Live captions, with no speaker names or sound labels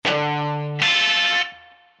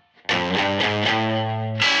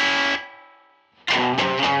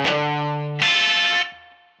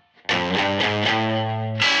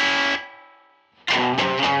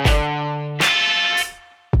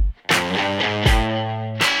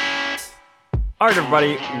All right,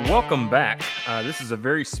 everybody, welcome back. This is a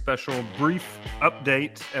very special, brief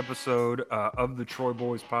update episode of the Troy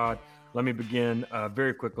Boys Pod. Let me begin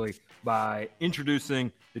very quickly by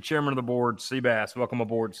introducing the chairman of the board, Seabass. Welcome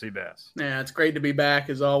aboard, Seabass. Yeah, it's great to be back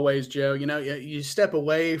as always, Joe. You know, you step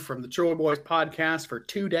away from the Troy Boys podcast for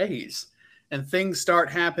 2 days and things start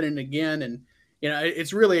happening again. And, you know,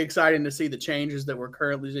 it's really exciting to see the changes that we're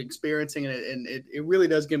currently experiencing. And it really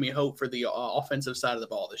does give me hope for the offensive side of the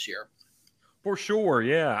ball this year. For sure,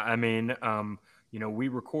 yeah. I mean, we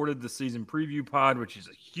recorded the season preview pod, which is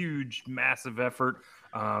a huge, massive effort.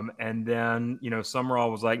 And then,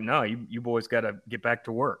 Summerall was like, no, you boys got to get back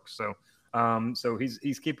to work. So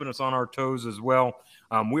he's keeping us on our toes as well.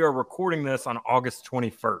 We are recording this on August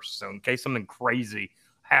 21st. So in case something crazy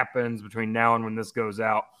happens between now and when this goes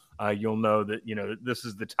out, you'll know that, this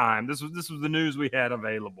is the time. This was the news we had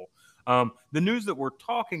available. The news that we're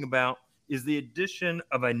talking about is the addition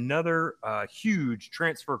of another huge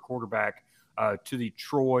transfer quarterback to the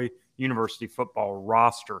Troy University football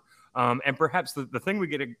roster. And perhaps the thing we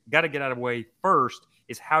got to get out of the way first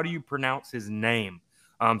is, how do you pronounce his name?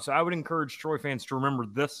 So I would encourage Troy fans to remember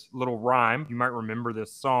this little rhyme. You might remember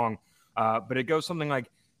this song, but it goes something like,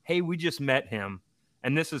 hey, we just met him,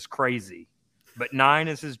 and this is crazy, but 9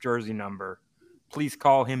 is his jersey number. Please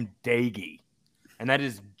call him Doege. And that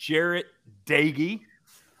is Jarret Doege.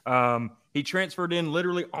 He transferred in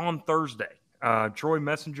literally on Thursday. Troy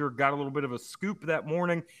Messenger got a little bit of a scoop that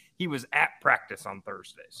morning. He was at practice on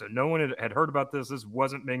Thursday, so no one had heard about this. This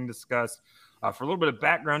wasn't being discussed. For a little bit of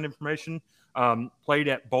background information, played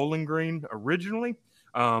at Bowling Green originally,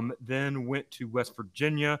 then went to West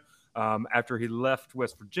Virginia. After he left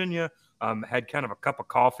West Virginia, had kind of a cup of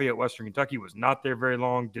coffee at Western Kentucky, was not there very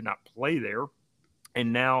long, did not play there,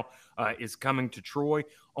 and now is coming to Troy.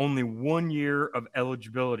 Only 1 year of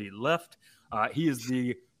eligibility left. He is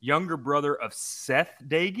the younger brother of Seth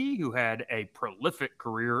Doege, who had a prolific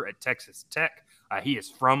career at Texas Tech. He is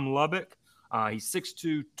from Lubbock. He's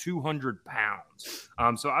 6'2", 200 pounds.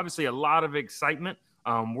 So obviously a lot of excitement.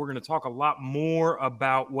 We're going to talk a lot more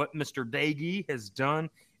about what Mr. Doege has done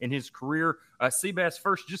in his career. Seabass,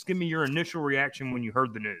 first, just give me your initial reaction when you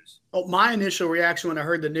heard the news. Well, my initial reaction when I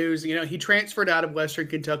heard the news, he transferred out of Western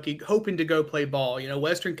Kentucky hoping to go play ball.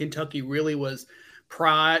 Western Kentucky really was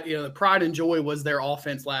pride. The pride and joy was their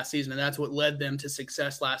offense last season, and that's what led them to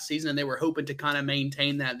success last season. And they were hoping to kind of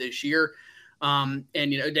maintain that this year.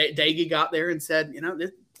 Doege got there and said,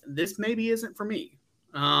 this maybe isn't for me.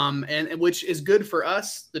 And which is good for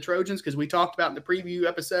us, the Trojans, because we talked about in the preview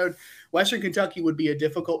episode, Western Kentucky would be a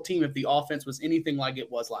difficult team if the offense was anything like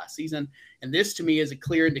it was last season. And this, to me, is a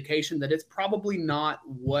clear indication that it's probably not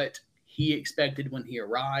what he expected when he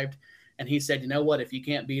arrived. And he said, you know what, if you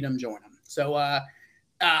can't beat them, join them. So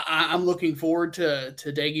I'm looking forward to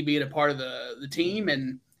Doege being a part of the team.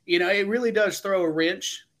 And, it really does throw a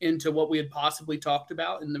wrench into what we had possibly talked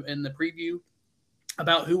about in the preview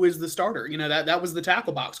about who is the starter. That was the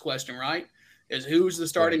tackle box question, right? Is who's the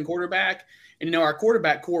starting quarterback? And, our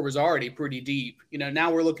quarterback core was already pretty deep.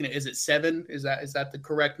 Now we're looking at, is it 7? Is that the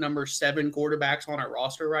correct number? 7 quarterbacks on our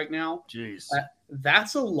roster right now. Jeez.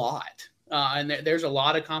 That's a lot. And there's a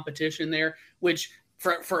lot of competition there, which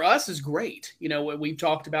for us is great. We've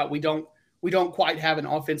talked about, we don't quite have an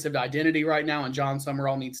offensive identity right now, and John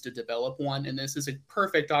Summerall needs to develop one. And this is a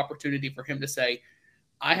perfect opportunity for him to say,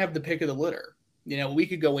 I have the pick of the litter. We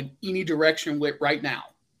could go in any direction right now.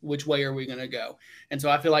 Which way are we going to go? And so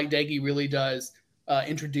I feel like Doege really does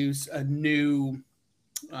introduce a new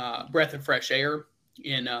breath of fresh air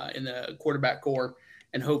in the quarterback core,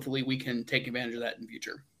 and hopefully we can take advantage of that in the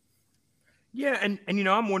future. Yeah, and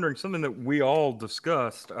I'm wondering something that we all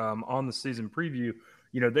discussed on the season preview.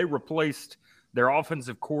 They replaced their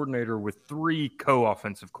offensive coordinator with 3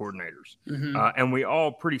 co-offensive coordinators, and we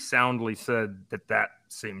all pretty soundly said that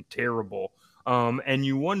seemed terrible. And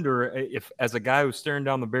you wonder if, as a guy who's staring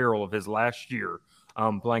down the barrel of his last year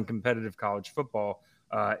playing competitive college football,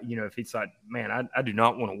 if he thought, man, I do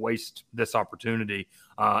not want to waste this opportunity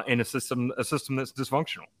in a system that's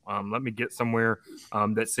dysfunctional. Let me get somewhere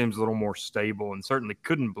that seems a little more stable, and certainly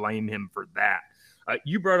couldn't blame him for that.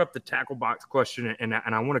 You brought up the tackle box question, and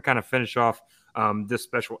I want to kind of finish off this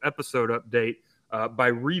special episode update by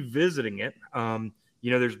revisiting it.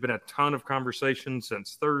 There's been a ton of conversation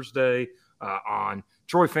since Thursday on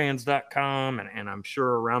TroyFans.com and I'm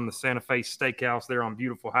sure around the Santa Fe Steakhouse there on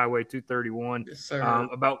beautiful Highway 231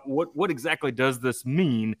 about what exactly does this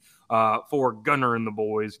mean for Gunner and the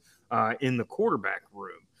boys in the quarterback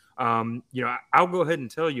room. I'll go ahead and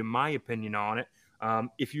tell you my opinion on it.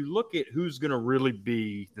 If you look at who's going to really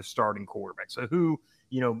be the starting quarterback, so who,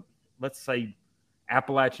 let's say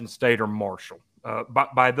Appalachian State or Marshall,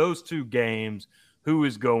 by those two games, who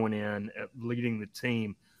is going in leading the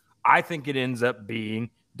team, I think it ends up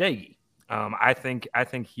being Doege. I think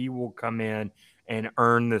he will come in and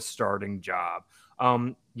earn this starting job.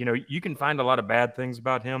 You can find a lot of bad things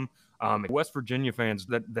about him. West Virginia fans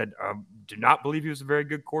that do not believe he was a very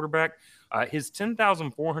good quarterback. His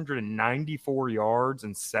 10,494 yards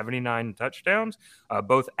and 79 touchdowns,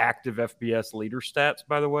 both active FBS leader stats,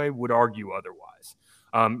 by the way, would argue otherwise.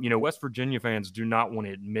 West Virginia fans do not want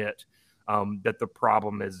to admit that the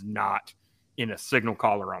problem is not in a signal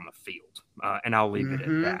caller on the field. And I'll leave it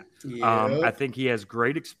at that. Yep. I think he has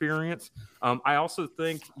great experience. I also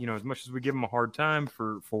think, as much as we give him a hard time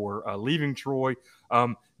for leaving Troy,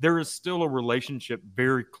 there is still a relationship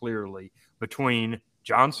very clearly between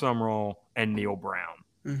John Sumrall and Neal Brown.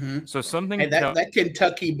 Mm-hmm. So something that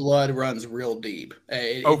Kentucky blood runs real deep.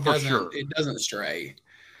 For sure. It doesn't stray.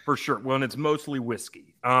 For sure. Well, and it's mostly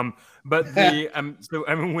whiskey. But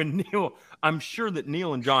when Neal, I'm sure that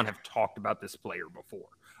Neal and John have talked about this player before.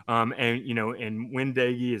 And when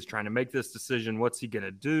Doege is trying to make this decision, what's he going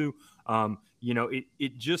to do?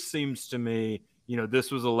 It just seems to me,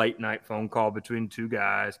 this was a late night phone call between two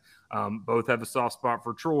guys. Both have a soft spot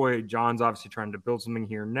for Troy. John's obviously trying to build something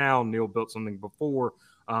here now. Neal built something before.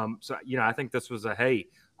 I think this was hey,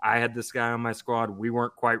 I had this guy on my squad. We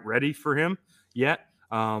weren't quite ready for him yet.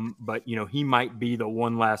 But he might be the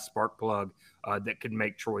one last spark plug that could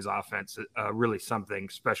make Troy's offense really something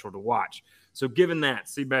special to watch. So given that,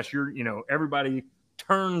 Seabass, everybody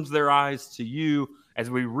turns their eyes to you as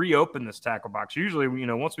we reopen this tackle box. Usually,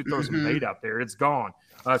 once we throw some bait out there, it's gone.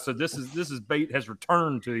 So this is bait has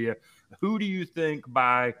returned to you. Who do you think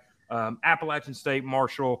by Appalachian State,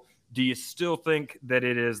 Marshall? Do you still think that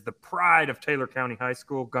it is the pride of Taylor County High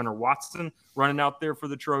School, Gunnar Watson, running out there for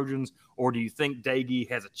the Trojans, or do you think Doege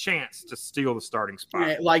has a chance to steal the starting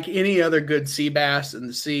spot? Like any other good sea bass in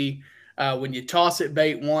the sea, when you toss it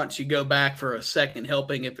bait once, you go back for a second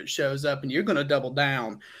helping if it shows up, and you're going to double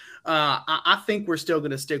down. I think we're still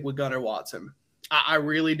going to stick with Gunnar Watson. I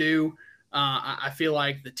really do. I feel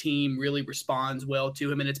like the team really responds well to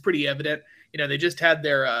him, and it's pretty evident. They just had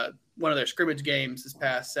their one of their scrimmage games this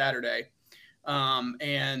past Saturday.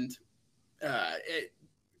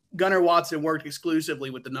 Gunnar Watson worked exclusively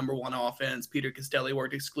with the number one offense. Peter Costelli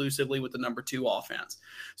worked exclusively with the number two offense.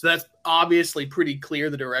 So that's obviously pretty clear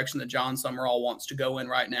the direction that John Sumrall wants to go in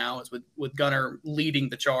right now is with Gunnar leading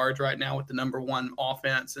the charge right now with the number one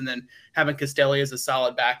offense and then having Costelli as a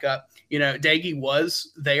solid backup. Doege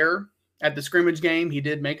was there at the scrimmage game. He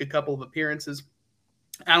did make a couple of appearances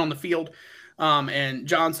out on the field. And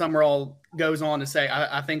John Sumrall goes on to say,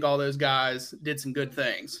 I think all those guys did some good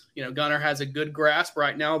things. Gunnar has a good grasp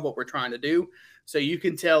right now of what we're trying to do. So you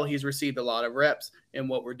can tell he's received a lot of reps in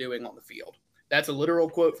what we're doing on the field. That's a literal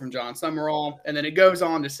quote from John Sumrall. And then it goes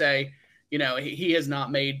on to say, he has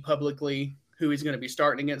not made publicly who he's going to be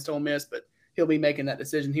starting against Ole Miss, but he'll be making that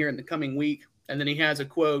decision here in the coming week. And then he has a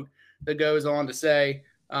quote that goes on to say,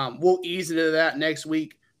 we'll ease into that next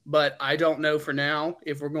week. But I don't know for now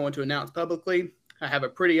if we're going to announce publicly. I have a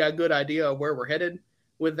pretty good idea of where we're headed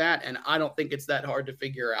with that, and I don't think it's that hard to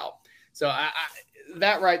figure out. So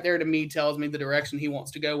that right there to me tells me the direction he wants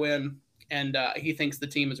to go in, and he thinks the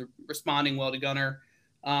team is responding well to Gunnar.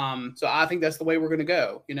 So I think that's the way we're going to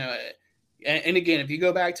go. And again, if you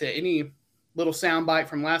go back to any little soundbite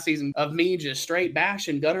from last season of me just straight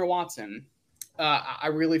bashing Gunnar Watson, I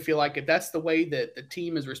really feel like if that's the way that the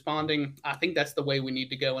team is responding, I think that's the way we need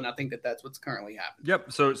to go, and I think that that's what's currently happening.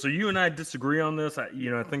 Yep. So you and I disagree on this. I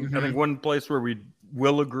think one place where we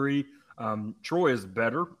will agree, Troy is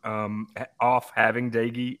better off having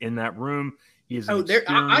Doege in that room. He is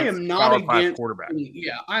I am not against quarterback.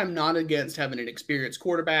 Yeah, I am not against having an experienced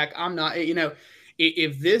quarterback. I'm not.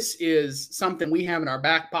 If this is something we have in our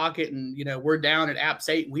back pocket and, we're down at App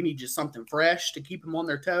State, we need just something fresh to keep them on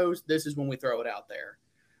their toes, this is when we throw it out there.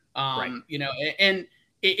 Right. And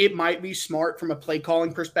it might be smart from a play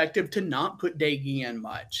calling perspective to not put Doege in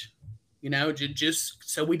much, just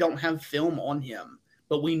so we don't have film on him,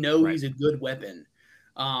 but we know He's a good weapon.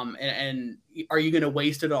 And are you going to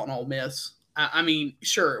waste it on Ole Miss? I mean,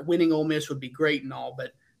 sure, winning Ole Miss would be great and all,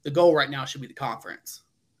 but the goal right now should be the conference.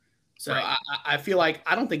 So I feel like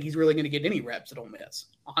I don't think he's really going to get any reps at Ole Miss,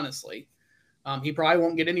 honestly. He probably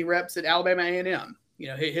won't get any reps at Alabama A&M.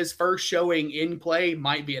 His first showing in play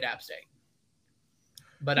might be at App State.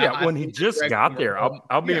 But when he just got there,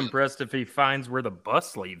 I'll be impressed if he finds where the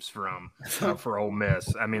bus leaves from for Ole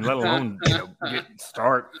Miss. I mean, let alone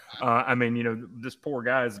start. This poor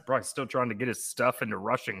guy is probably still trying to get his stuff into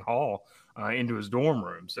Rushing Hall. into his dorm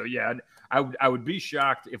room. So yeah, I would be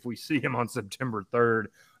shocked if we see him on September 3rd,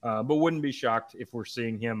 but wouldn't be shocked if we're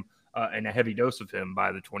seeing him and a heavy dose of him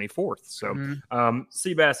by the 24th. So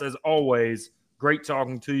Seabass, as always, great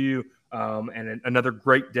talking to you, and another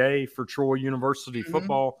great day for Troy University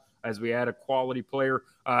football as we add a quality player.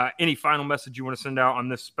 Any final message you want to send out on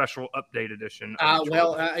this special update edition?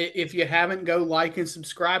 If you haven't, go like and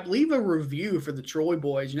subscribe. Leave a review for the Troy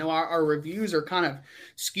boys. You know, our reviews are kind of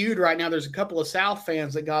skewed right now. There's a couple of South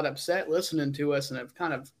fans that got upset listening to us and have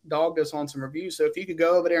kind of dogged us on some reviews. So if you could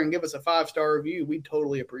go over there and give us a 5-star review, we'd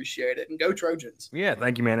totally appreciate it. And go Trojans. Yeah,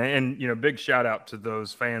 thank you, man. And, you know, big shout out to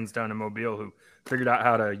those fans down in Mobile who figured out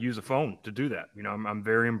how to use a phone to do that. You know, I'm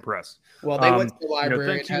very impressed. Well, they went to the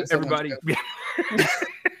library. Thank you, everybody.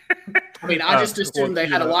 I mean, I just assumed they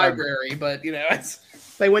had a library, but, you know,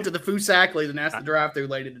 they went to the Foosackleys and asked the drive-thru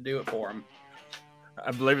lady to do it for them.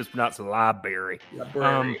 I believe it's pronounced library.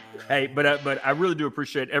 Hey, but I really do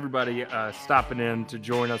appreciate everybody stopping in to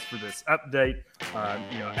join us for this update.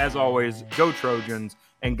 You know, as always, go Trojans,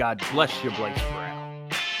 and God bless you, Blake.